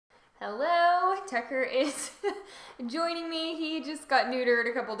Hello, Tucker is joining me. He just got neutered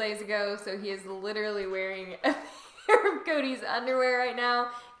a couple days ago, so he is literally wearing a pair of Cody's underwear right now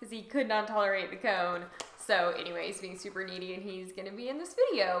because he could not tolerate the cone. So anyway, he's being super needy and he's gonna be in this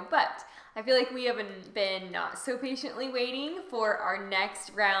video, but I feel like we haven't been not so patiently waiting for our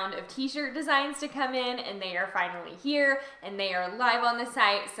next round of t-shirt designs to come in, and they are finally here and they are live on the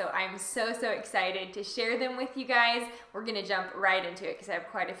site. So I'm so excited to share them with you guys. We're gonna jump right into it because I have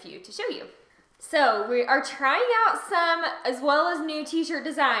quite a few to show you. So we are trying out some, as well as new t-shirt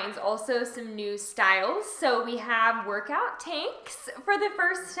designs, also some new styles. So we have workout tanks for the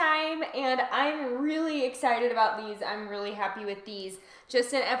first time, and I'm really excited about these. I'm really happy with these.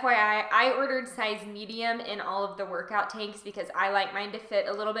 Just an FYI, I ordered size medium in all of the workout tanks because I like mine to fit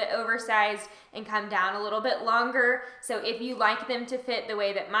a little bit oversized and come down a little bit longer. So if you like them to fit the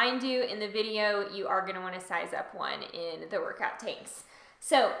way that mine do in the video, you are gonna wanna size up one in the workout tanks.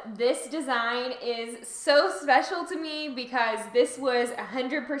 So this design is so special to me because this was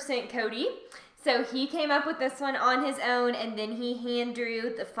 100% Cody. So he came up with this one on his own, and then he hand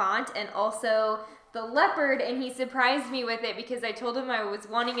drew the font and also the leopard, and he surprised me with it because I told him I was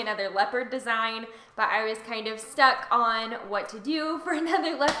wanting another leopard design, but I was kind of stuck on what to do for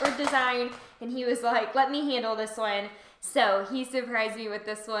another leopard design, and he was like, let me handle this one. So he surprised me with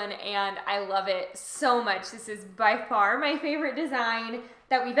this one, and I love it so much. This is by far my favorite design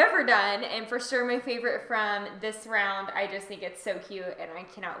that we've ever done, and for sure my favorite from this round. I just think it's so cute, and I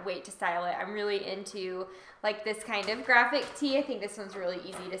cannot wait to style it. I'm really into like this kind of graphic tee. I think this one's really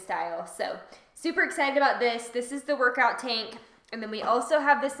easy to style. So super excited about this. This is the workout tank, and then we also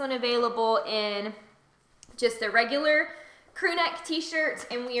have this one available in just the regular crew neck t-shirts,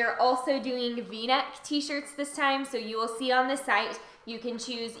 and we are also doing v-neck t-shirts this time. So you will see on the site, you can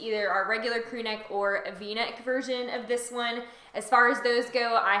choose either our regular crew neck or a v-neck version of this one. As far as those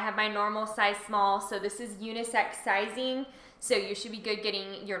go, I have my normal size small, so this is unisex sizing. So you should be good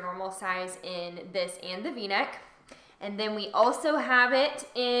getting your normal size in this and the v-neck. And then we also have it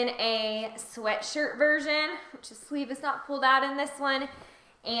in a sweatshirt version, which the sleeve is not pulled out in this one.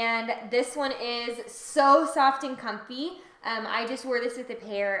 And this one is so soft and comfy. I just wore this with a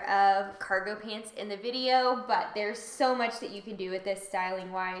pair of cargo pants in the video, but there's so much that you can do with this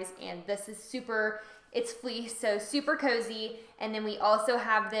styling wise, and this is super, it's fleece, so super cozy. And then we also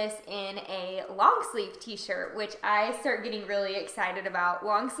have this in a long sleeve t-shirt, which I start getting really excited about.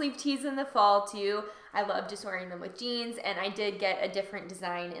 Long sleeve tees in the fall too. I love just wearing them with jeans, and I did get a different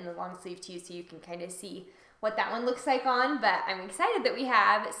design in the long sleeve too, so you can kind of see what that one looks like on, but I'm excited that we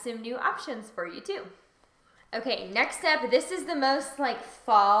have some new options for you too. Okay, next up, this is the most like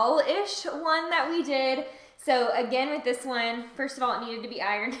fall-ish one that we did. So again with this one, first of all, it needed to be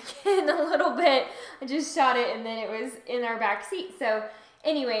ironed again a little bit. I just shot it and then it was in our back seat. So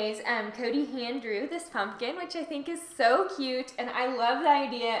anyways, Cody hand drew this pumpkin, which I think is so cute. And I love the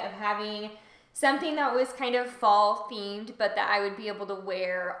idea of having something that was kind of fall themed, but that I would be able to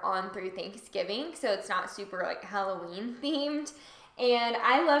wear on through Thanksgiving. So it's not super like Halloween themed. And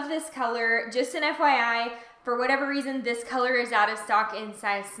I love this color. Just an FYI, for whatever reason, this color is out of stock in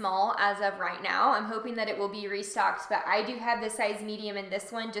size small as of right now. I'm hoping that it will be restocked, but I do have the size medium in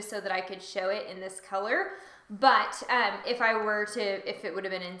this one just so that I could show it in this color. But if it would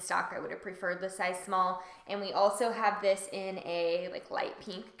have been in stock, I would have preferred the size small. And we also have this in a like light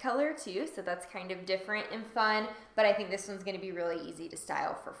pink color too, so that's kind of different and fun, but I think this one's gonna be really easy to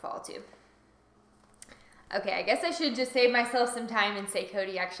style for fall too. Okay, I guess I should just save myself some time and say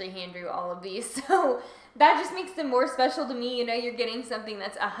Cody actually hand drew all of these. So that just makes them more special to me. You know, you're getting something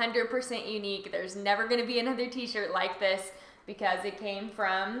that's 100% unique. There's never gonna be another t-shirt like this because it came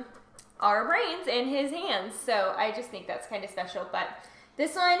from our brains and his hands. So I just think that's kind of special. But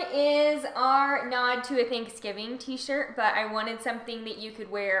this one is our nod to a Thanksgiving t-shirt, but I wanted something that you could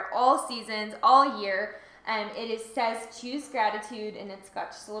wear all seasons, all year. Says choose gratitude, and it's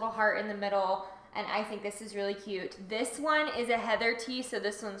got just a little heart in the middle. And I think this is really cute. This one is a heather tee, so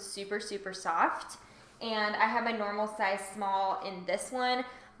this one's super soft. And I have my normal size small in this one,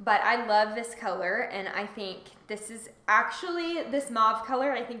 but I love this color, and I think this is actually, this mauve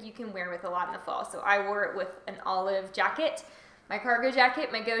color, I think you can wear with a lot in the fall. So I wore it with an olive jacket, my cargo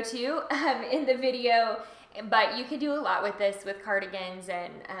jacket, my go-to in the video. But you could do a lot with this with cardigans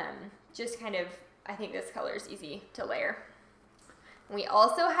and just kind of, I think this color is easy to layer. We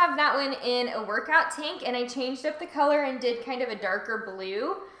also have that one in a workout tank, and I changed up the color and did kind of a darker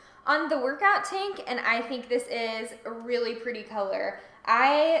blue on the workout tank, and I think this is a really pretty color.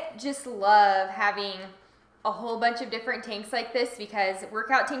 I just love having a whole bunch of different tanks like this because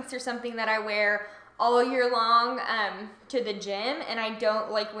workout tanks are something that I wear all year long to the gym, and I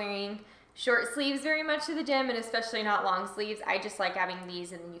don't like wearing short sleeves very much to the gym, and especially not long sleeves. I just like having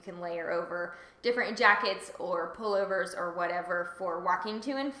these, and you can layer over different jackets or pullovers or whatever for walking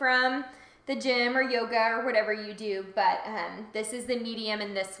to and from the gym or yoga or whatever you do. But this is the medium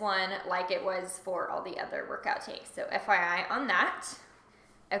in this one, like it was for all the other workout tanks. So FYI on that.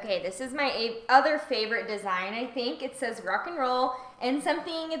 Okay, this is my other favorite design, I think. It says rock and roll, and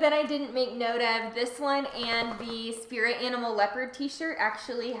something that I didn't make note of, this one and the Spirit Animal Leopard t-shirt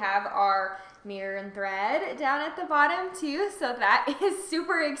actually have our mirror and thread down at the bottom too, so that is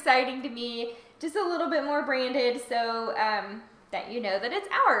super exciting to me. Just a little bit more branded, so that you know that it's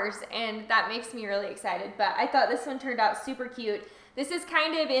ours, and that makes me really excited. But I thought this one turned out super cute. This is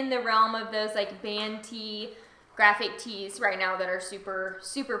kind of in the realm of those like band tee, graphic tees right now that are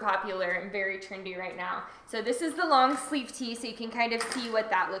super popular and very trendy right now. So this is the long sleeve tee, so you can kind of see what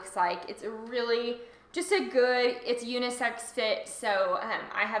that looks like. It's a really just a good, it's unisex fit. So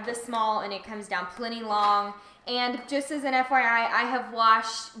I have the small, and it comes down plenty long. And just as an FYI, I have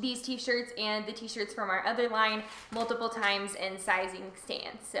washed these t-shirts and the t-shirts from our other line multiple times in sizing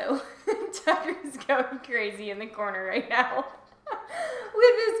stands. So Tucker's going crazy in the corner right now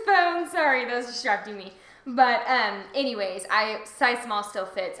with his phone. Sorry, that was distracting me. But anyways, size small still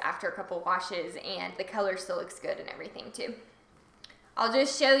fits after a couple washes, and the color still looks good and everything too. I'll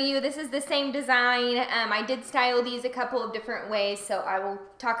just show you, this is the same design. I did style these a couple of different ways, so I will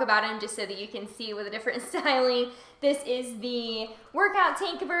talk about them just so that you can see with a different styling. This is the workout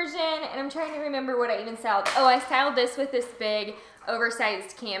tank version, and I'm trying to remember what I even styled. Oh, I styled this with this big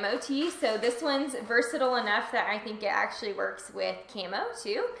oversized camo tee, so this one's versatile enough that I think it actually works with camo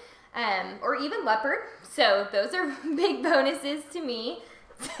too. Or even leopard. So those are big bonuses to me.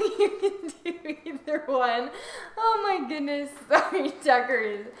 So you can do either one. Oh my goodness. Sorry, Tucker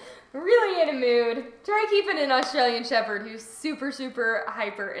is really in a mood. Try keeping an Australian Shepherd who's super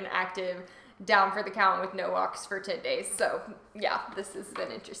hyper and active down for the count with no walks for 10 days. So yeah, this has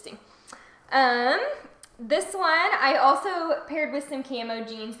been interesting. This one I also paired with some camo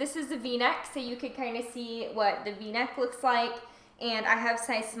jeans. This is a V-neck, so you could kind of see what the V-neck looks like. And I have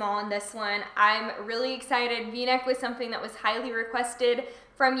size small in this one. I'm really excited. V-neck was something that was highly requested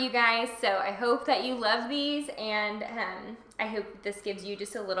from you guys, so I hope that you love these, and I hope this gives you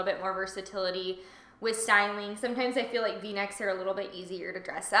just a little bit more versatility with styling. Sometimes I feel like V-necks are a little bit easier to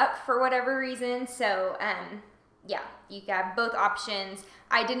dress up for whatever reason, so yeah, you got both options.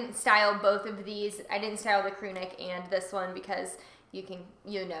 I didn't style both of these. I didn't style the crew neck and this one because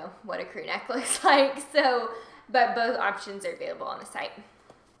you know what a crew neck looks like, so but both options are available on the site.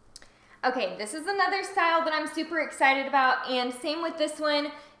 Okay, this is another style that I'm super excited about, and same with this one,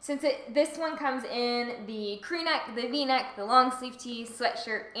 since this one comes in the crew neck, the V-neck, the long sleeve tee,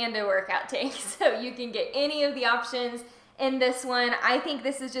 sweatshirt, and a workout tank. So you can get any of the options in this one. I think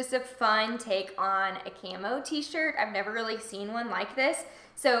this is just a fun take on a camo t-shirt. I've never really seen one like this.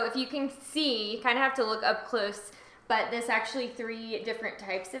 So if you can see, you kind of have to look up close, but there's actually 3 different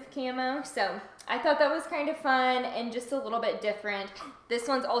types of camo. So I thought that was kind of fun and just a little bit different. This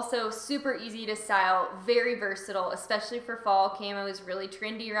one's also super easy to style, very versatile, especially for fall. Camo is really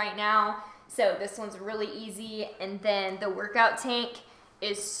trendy right now, so this one's really easy. And then the workout tank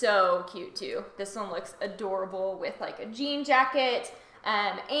is so cute too. This one looks adorable with like a jean jacket,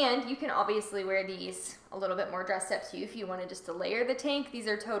 and you can obviously wear these a little bit more dressed up too if you wanted just to layer the tank. These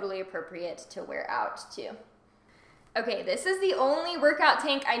are totally appropriate to wear out too. Okay, this is the only workout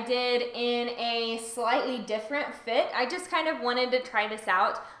tank I did in a slightly different fit. I just kind of wanted to try this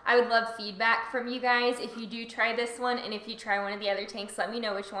out. I would love feedback from you guys if you do try this one, and if you try one of the other tanks, let me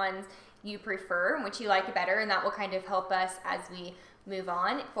know which ones you prefer and which you like better, and that will kind of help us as we move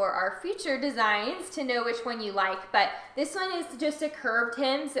on for our future designs to know which one you like. But this one is just a curved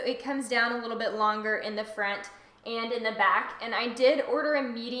hem, so it comes down a little bit longer in the front and in the back, and I did order a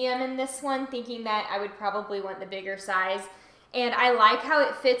medium in this one thinking that I would probably want the bigger size, and I like how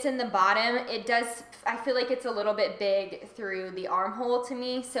it fits in the bottom. It does, I feel like it's a little bit big through the armhole to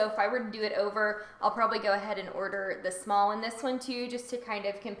me, so if I were to do it over, I'll probably go ahead and order the small in this one too, just to kind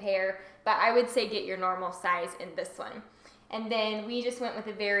of compare, but I would say get your normal size in this one. And then we just went with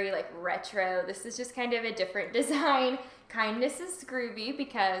a very like retro, this is just kind of a different design. Kindness is groovy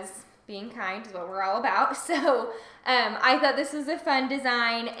because being kind is what we're all about. So I thought this was a fun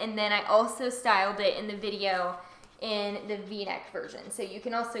design, and then I also styled it in the video in the V-neck version. So you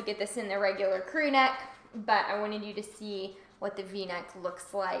can also get this in the regular crew neck, but I wanted you to see what the V-neck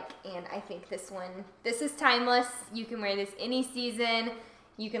looks like, and I think this is timeless. You can wear this any season.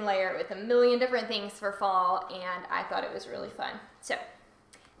 You can layer it with a million different things for fall, and I thought it was really fun. So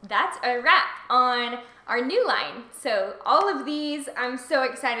that's a wrap on our new line. So all of these I'm so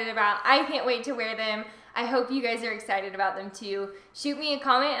excited about. I can't wait to wear them. I hope you guys are excited about them too. Shoot me a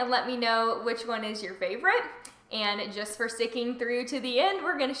comment and let me know which one is your favorite. And just for sticking through to the end,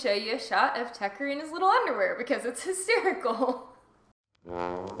 we're gonna show you a shot of Tucker in his little underwear because it's hysterical.